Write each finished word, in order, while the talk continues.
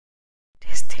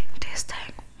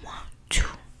Testing 1, 2.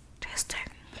 Testing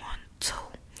 1, 2.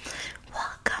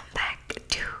 Welcome back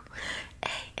to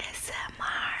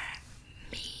ASMR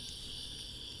Me.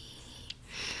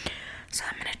 So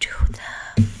I'm gonna do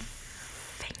the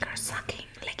finger sucking,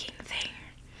 licking thing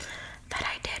that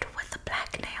I did with the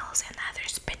black nails and the other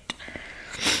spit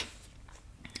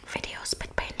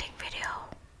painting video.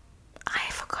 I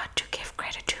forgot to give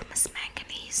credit to Miss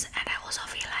Manganese, and I also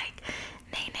feel like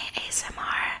Nene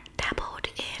ASMR dabbled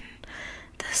in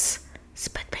this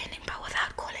spit painting but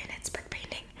without calling it spit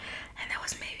painting, and that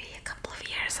was maybe a couple of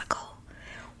years ago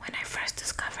when I first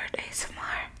discovered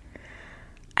ASMR.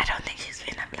 I don't think she's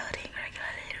been uploading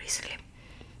regularly recently,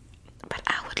 but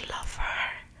I would love for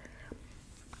her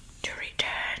to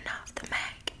return of the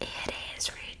Mac. It is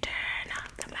return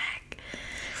of the Mac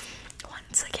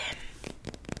once again.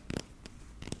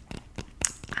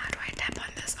 How do I tap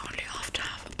on this only after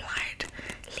I've applied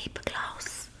lip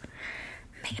gloss?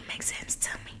 Make it make sense to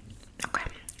me. Okay,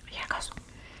 here goes.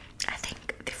 I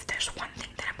think if there's one thing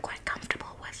that I'm quite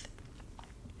comfortable with,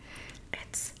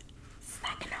 it's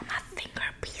smacking on my finger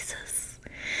pieces.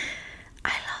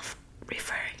 I love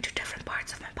referring to different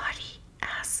parts of my body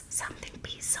as something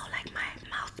piece, so like my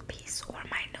mouthpiece or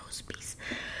my nose piece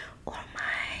or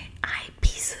my eye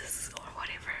pieces or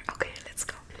whatever. Okay, let's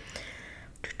go.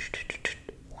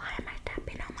 Why am I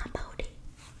tapping on my body?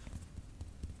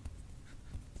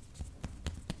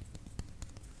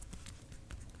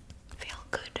 Feel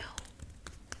good though.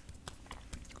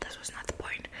 This was not the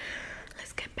point.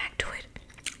 Let's get back to it.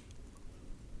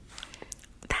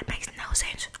 That makes no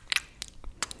sense.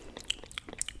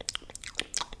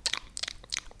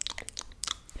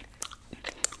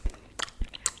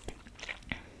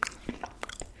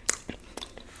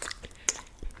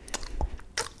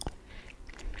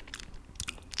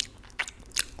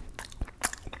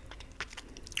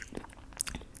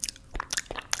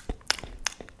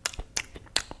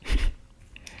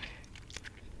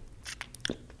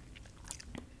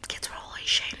 Kids were always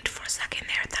shamed for sucking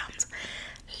their thumbs.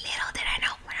 Little did I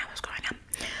know when I was growing up.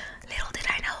 Little did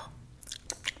I know.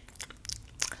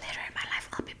 Later in my life,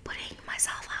 I'll be putting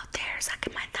myself out there,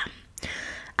 sucking my thumb,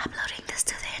 uploading this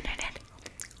to the internet.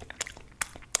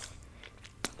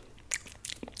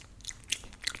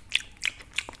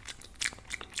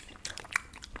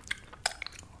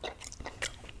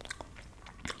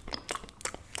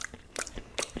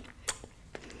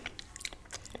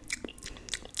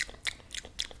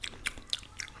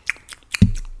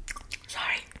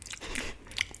 Sorry.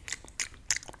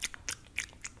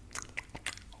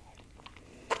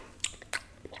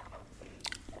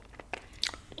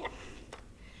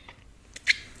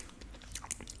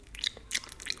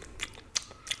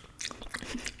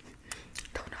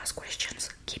 Don't ask questions.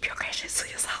 Keep your questions to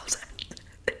yourselves.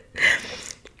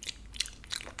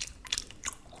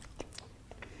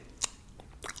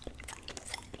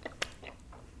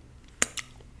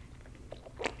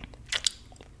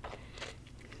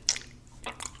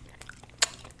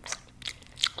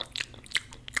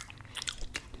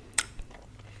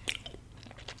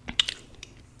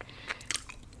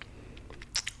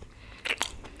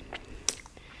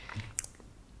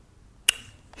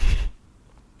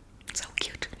 So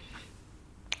cute.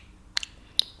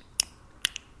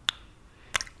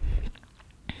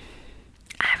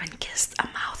 I haven't kissed a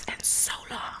mouth in so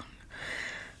long.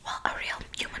 Well, a real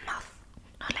human mouth.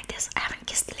 Not like this. I haven't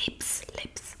kissed lips in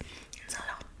so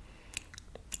long.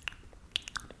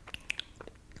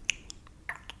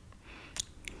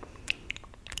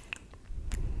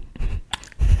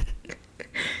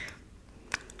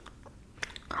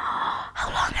 How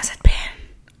long has it been?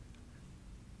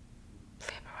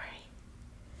 February,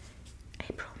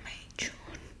 April, May, June,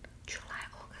 July,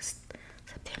 August,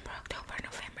 September, October,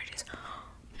 November.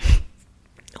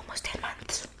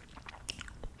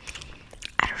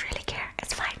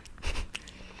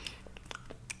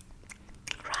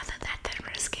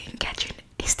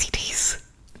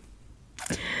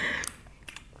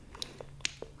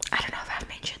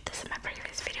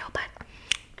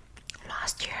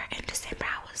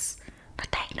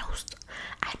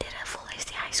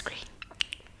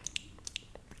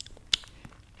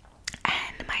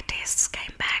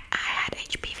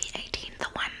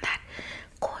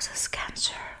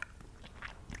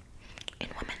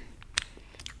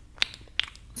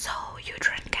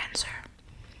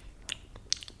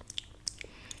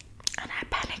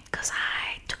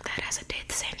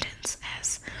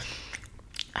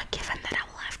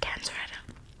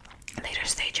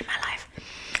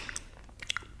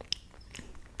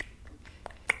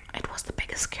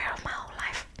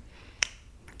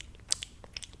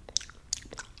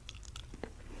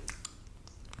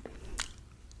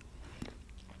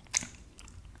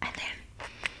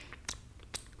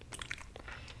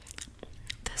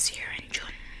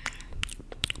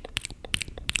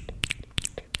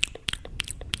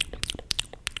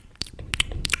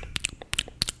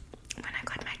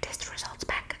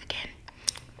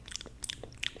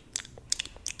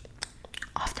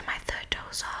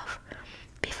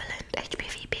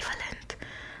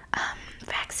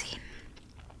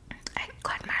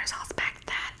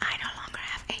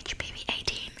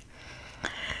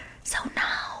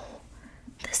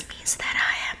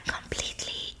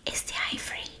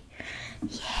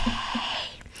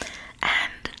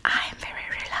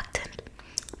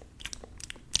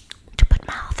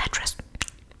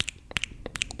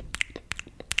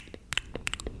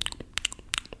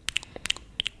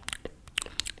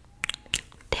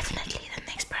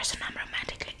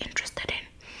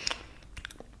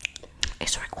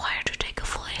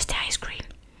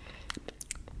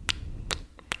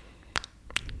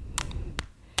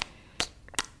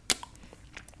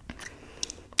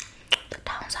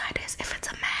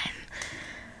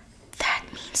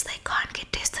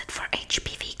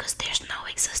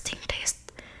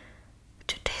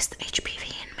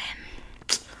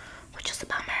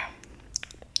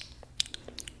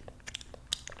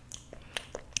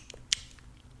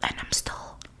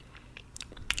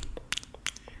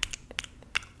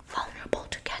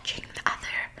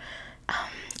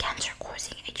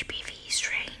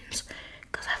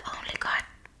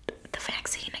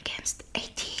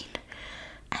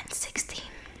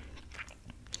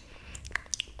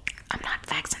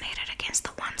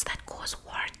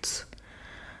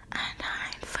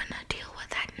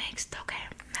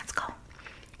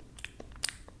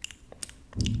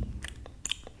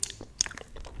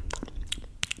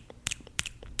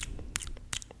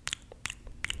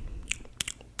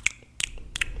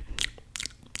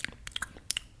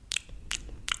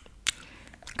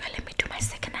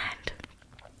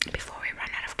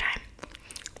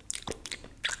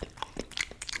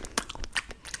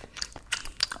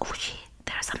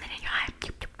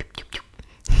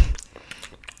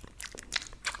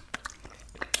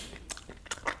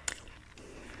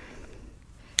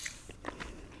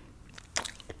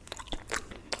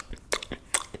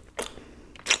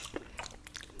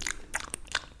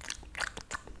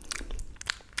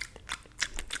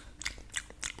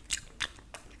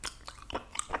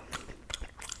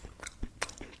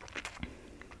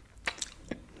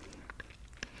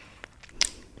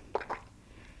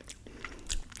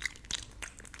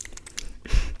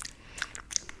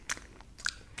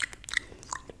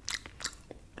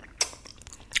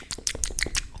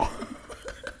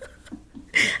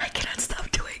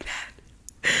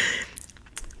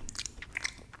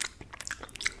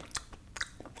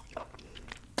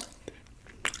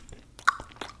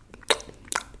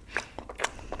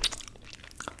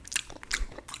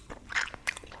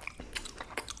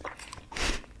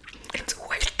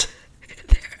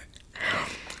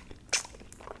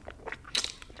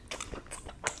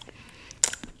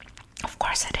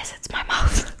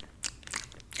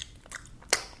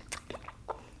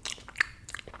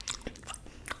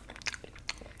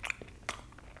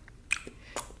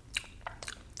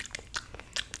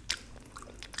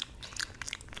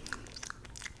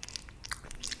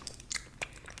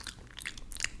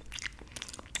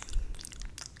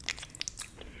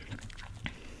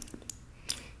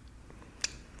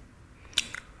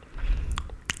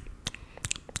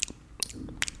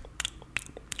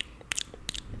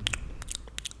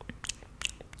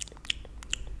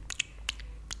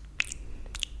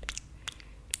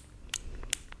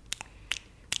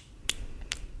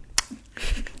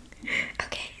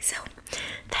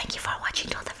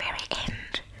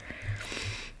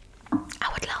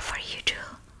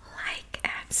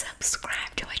 subscribe.